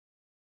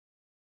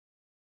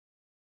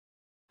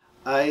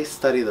I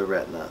study the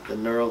retina, the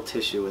neural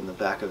tissue in the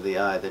back of the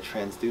eye that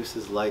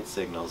transduces light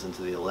signals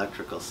into the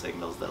electrical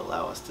signals that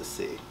allow us to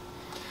see.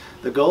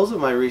 The goals of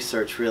my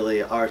research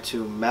really are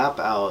to map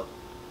out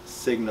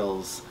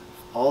signals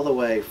all the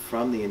way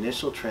from the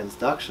initial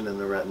transduction in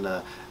the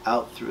retina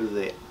out through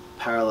the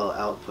parallel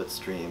output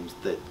streams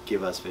that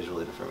give us visual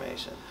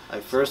information.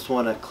 I first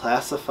want to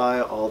classify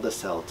all the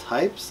cell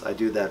types. I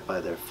do that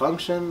by their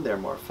function, their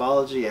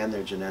morphology, and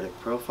their genetic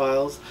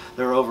profiles.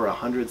 There are over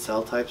 100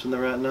 cell types in the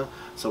retina,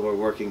 so we're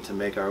working to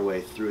make our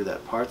way through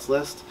that parts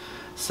list.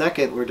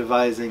 Second, we're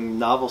devising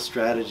novel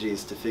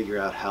strategies to figure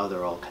out how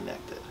they're all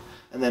connected.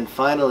 And then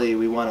finally,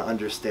 we want to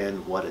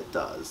understand what it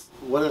does.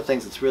 One of the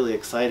things that's really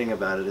exciting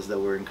about it is that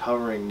we're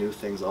uncovering new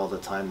things all the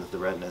time that the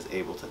retina is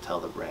able to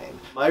tell the brain.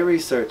 My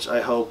research,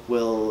 I hope,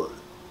 will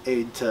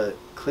aid to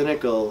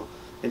clinical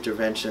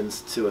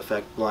interventions to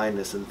affect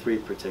blindness in 3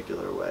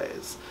 particular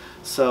ways.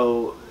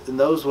 So, in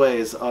those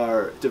ways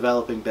are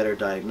developing better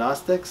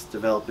diagnostics,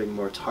 developing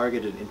more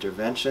targeted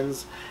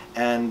interventions,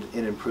 and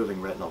in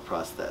improving retinal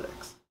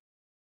prosthetics.